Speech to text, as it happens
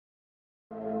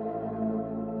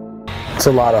It's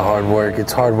a lot of hard work.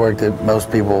 It's hard work that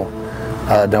most people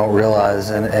don't realize,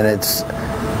 and it's,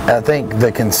 I think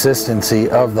the consistency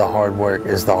of the hard work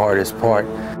is the hardest part.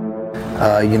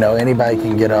 You know, anybody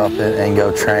can get up and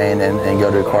go train and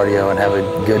go do cardio and have a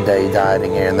good day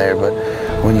dieting here and there, but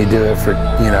when you do it for,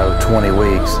 you know, 20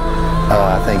 weeks,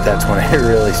 I think that's when it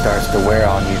really starts to wear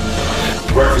on you.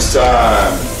 Breakfast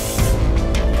time.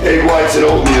 Egg whites and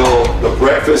oatmeal, the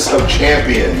breakfast of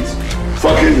champions.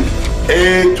 Fucking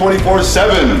egg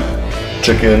 24/7.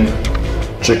 Chicken,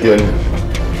 chicken,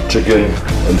 chicken,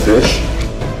 and fish.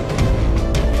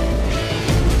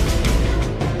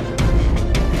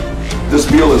 This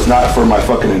meal is not for my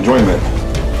fucking enjoyment.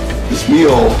 This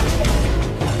meal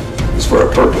is for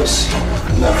a purpose.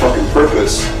 And that fucking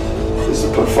purpose is to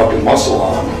put fucking muscle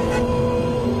on.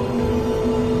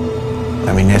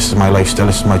 I mean, this is my lifestyle,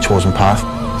 this is my chosen path.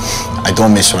 I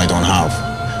don't miss what I don't have.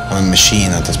 I'm a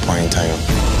machine at this point in time.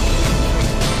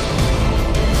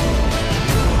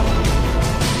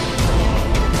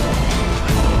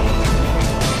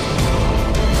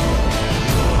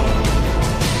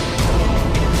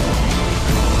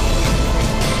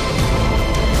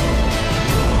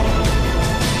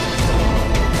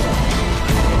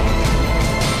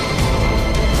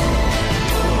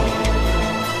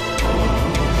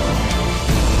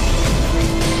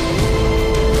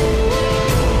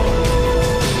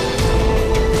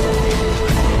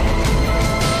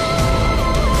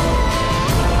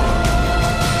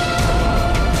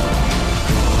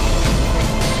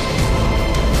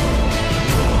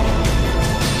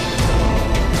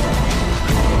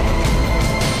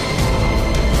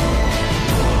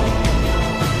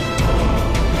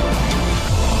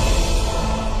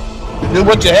 Do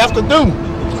what you have to do.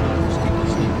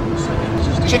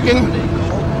 Chicken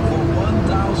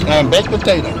and baked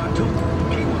potato.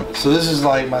 So this is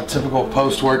like my typical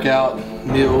post-workout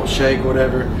meal, shake,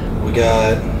 whatever. We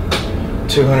got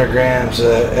 200 grams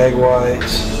of egg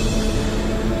whites,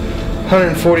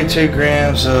 142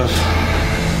 grams of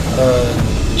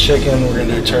chicken. We're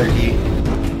gonna do turkey.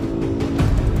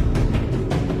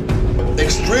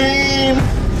 Extreme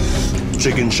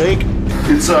chicken shake.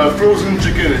 It's frozen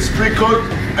chicken. It's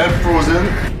pre-cooked and frozen.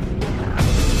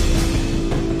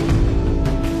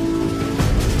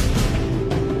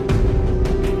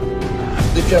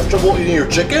 If you have trouble eating your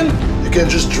chicken, you can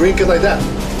just drink it like that.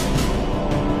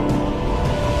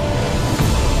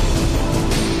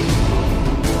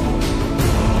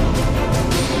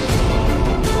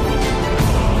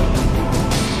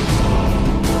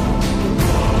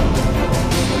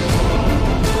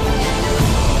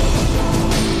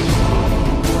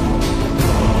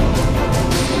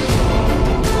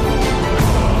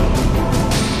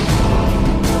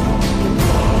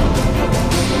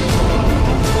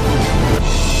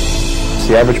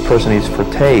 The average person eats for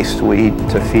taste, we eat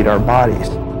to feed our bodies.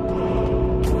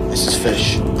 This is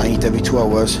fish. I eat every 2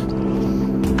 hours.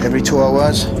 Every 2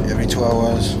 hours, every 2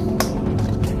 hours.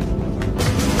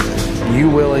 You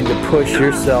willing to push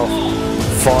yourself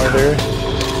farther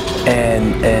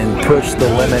and push the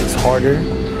limits harder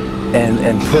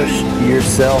and push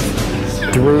yourself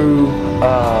through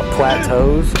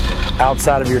plateaus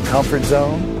outside of your comfort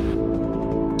zone?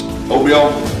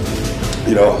 Oatmeal,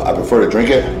 you know, I prefer to drink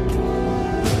it.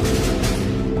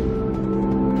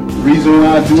 The reason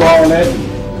why I do all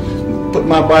that, put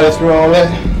my body through all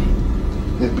that,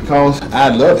 is because I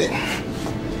love it.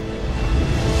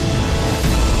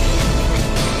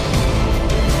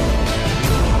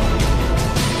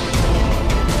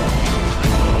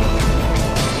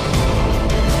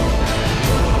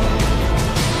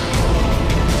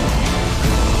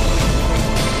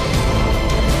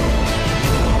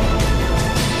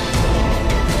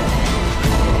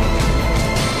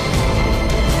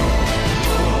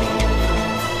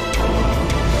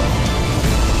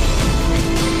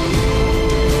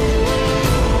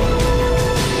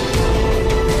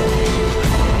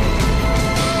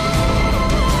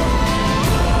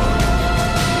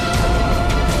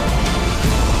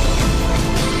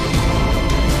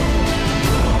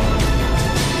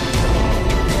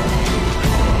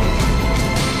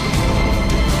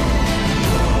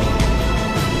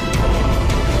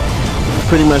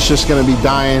 Pretty much just gonna be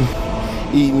dying,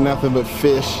 eating nothing but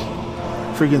fish,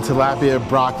 freaking tilapia,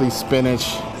 broccoli,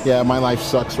 spinach. Yeah, my life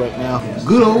sucks right now.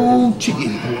 Good old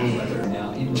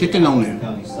chicken. Chicken on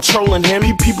it. Trolling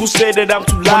him, people say that I'm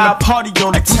too loud. Party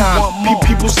on the time.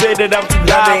 People say that I'm too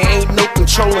loud. There ain't no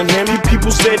controlling him.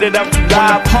 People say that I'm too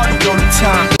loud. Party on the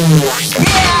time.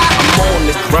 I'm on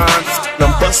the grind,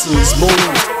 I'm busting these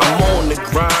moves. I'm on the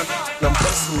grind, I'm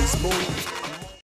busting these moves.